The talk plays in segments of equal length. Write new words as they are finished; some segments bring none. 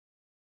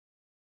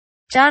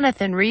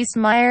Jonathan Rhys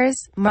Meyers,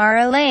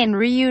 Mara Lane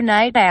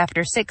reunite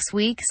after 6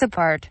 weeks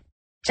apart.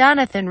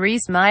 Jonathan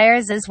Rhys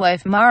Meyers'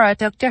 wife Mara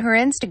took to her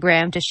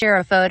Instagram to share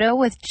a photo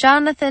with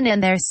Jonathan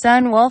and their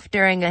son Wolf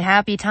during a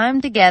happy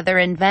time together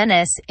in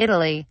Venice,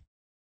 Italy.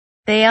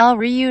 They all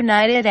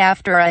reunited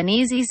after an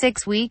easy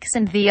 6 weeks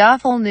and the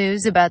awful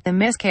news about the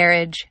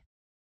miscarriage.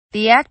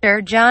 The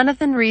actor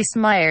Jonathan Rhys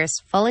Meyers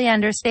fully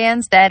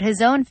understands that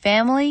his own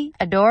family,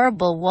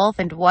 adorable Wolf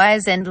and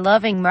wise and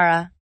loving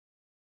Mara,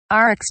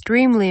 are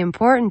extremely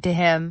important to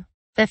him.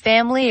 The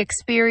family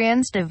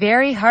experienced a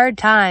very hard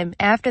time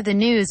after the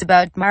news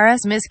about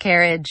Mara's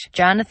miscarriage.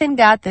 Jonathan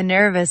got the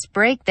nervous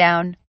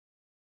breakdown.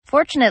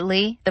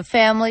 Fortunately, the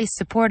family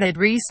supported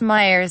Rhys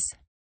Meyers.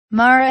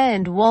 Mara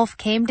and Wolf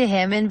came to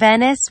him in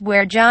Venice,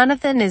 where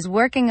Jonathan is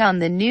working on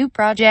the new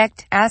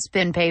project,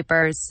 Aspen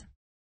Papers.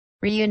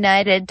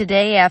 Reunited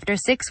today after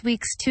 6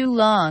 weeks too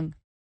long.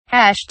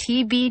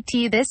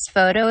 #TBT This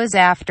photo is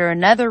after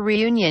another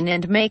reunion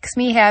and makes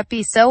me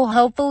happy, so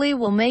hopefully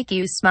will make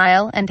you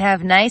smile and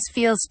have nice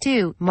feels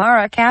too.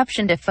 Mara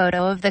captioned a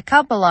photo of the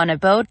couple on a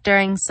boat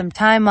during some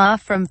time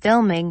off from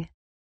filming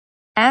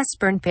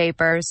Aspen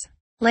Papers.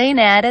 Lane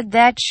added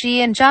that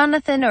she and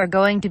Jonathan are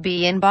going to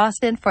be in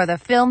Boston for the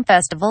film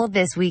festival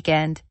this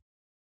weekend.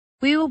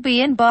 "We will be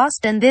in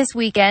Boston this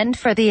weekend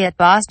for the at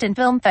Boston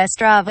Film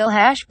Festival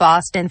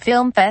 #Boston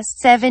Film Fest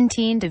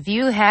 17 to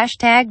view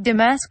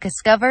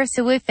 #Damascus cover,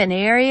 so if in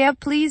area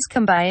please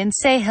come by and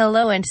say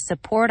hello and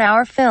support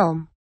our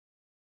film.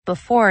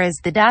 Before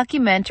is the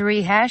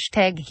documentary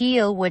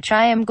 #Heal, which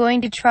I am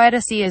going to try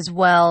to see as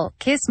well.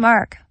 Kiss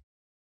Mark."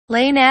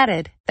 Lane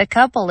added, the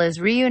couple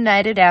is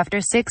reunited after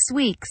 6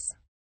 weeks.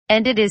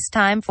 And it is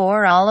time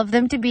for all of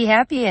them to be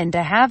happy and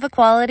to have a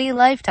quality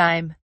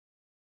lifetime.